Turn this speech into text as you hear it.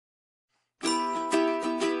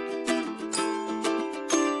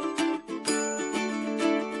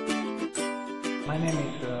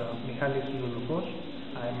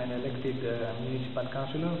I'm an elected municipal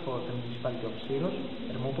councillor for the municipality of Syros,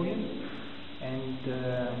 and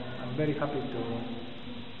I'm very happy to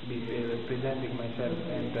be presenting myself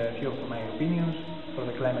and a few of my opinions for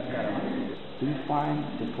the climate caravan. Do you find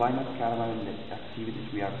the climate caravan and the activities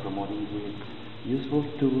we are promoting with useful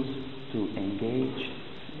tools to engage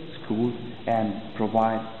schools and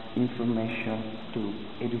provide information to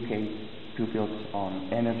educate pupils on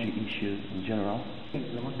energy issues in general?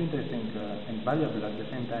 The most interesting and valuable at the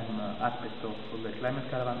same time aspect of the climate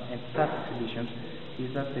caravan and such exhibitions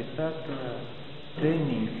is that they start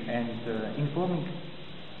training and informing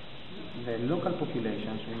the local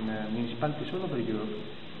populations in municipalities all over Europe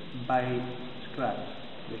by scratch.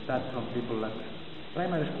 They start from people like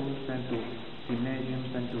primary schools, then to gymnasiums,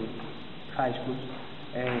 then to high schools.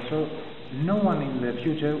 So no one in the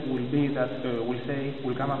future will be that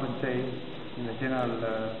will come up and say in the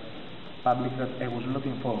general public that I was not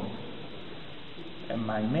informed.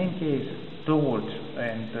 My main case towards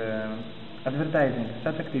and advertising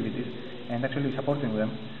such activities and actually supporting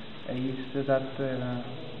them is that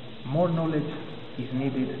more knowledge is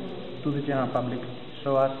needed to the general public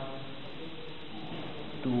so as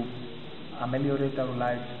to ameliorate our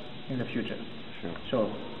lives in the future. Sure.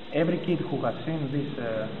 So every kid who has seen this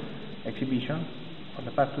exhibition for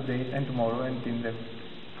the past 2 days and tomorrow and in the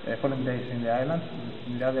following days in the islands,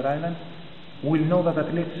 in the other islands, will know that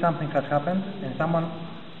at least something has happened and someone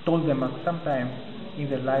told them at some time in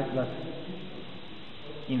their lives that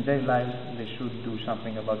in their lives they should do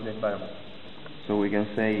something about the environment. So we can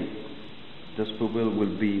say those people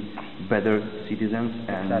will be better citizens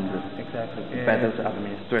and exactly. better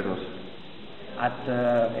administrators. At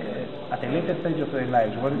a later stage of their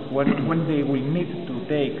lives, when they will need to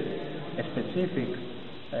take a specific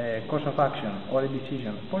course of action or a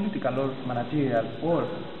decision, political or managerial or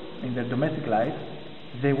in their domestic life,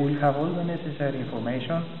 they will have all the necessary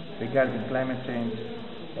information regarding climate change,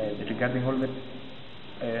 regarding all the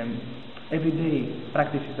everyday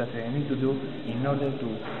practices that they need to do in order to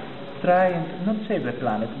try and not save the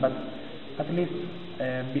planet, but at least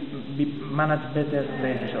manage better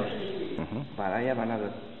their resources. But I have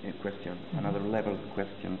another question, another level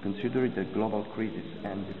question. Considering the global crisis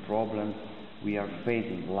and the problems we are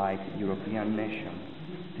facing, like European nations,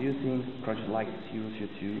 do you think projects like Syros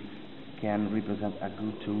CO2 can represent a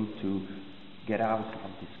good tool to get out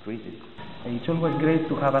of this crisis? It's always great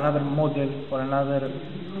to have another model or another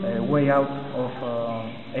way out of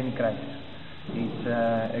any crisis. It's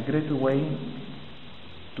a great way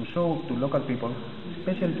to show to local people,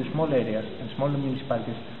 especially to small areas and small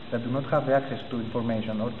municipalities that do not have the access to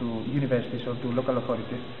information or to universities or to local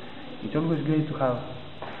authorities. It's always great to have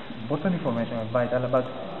important information and vital about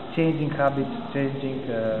changing habits, changing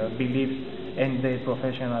beliefs and their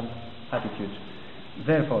professional attitudes.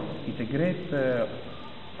 Therefore, it's a great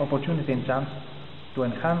opportunity and chance to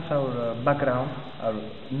enhance our background, our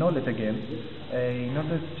knowledge again, in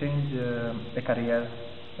order to change a career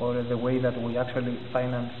or the way that we actually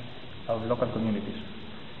finance our local communities.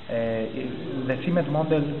 The cement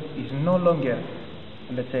model is no longer,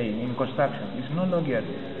 let's say, in construction, is no longer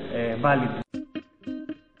valid.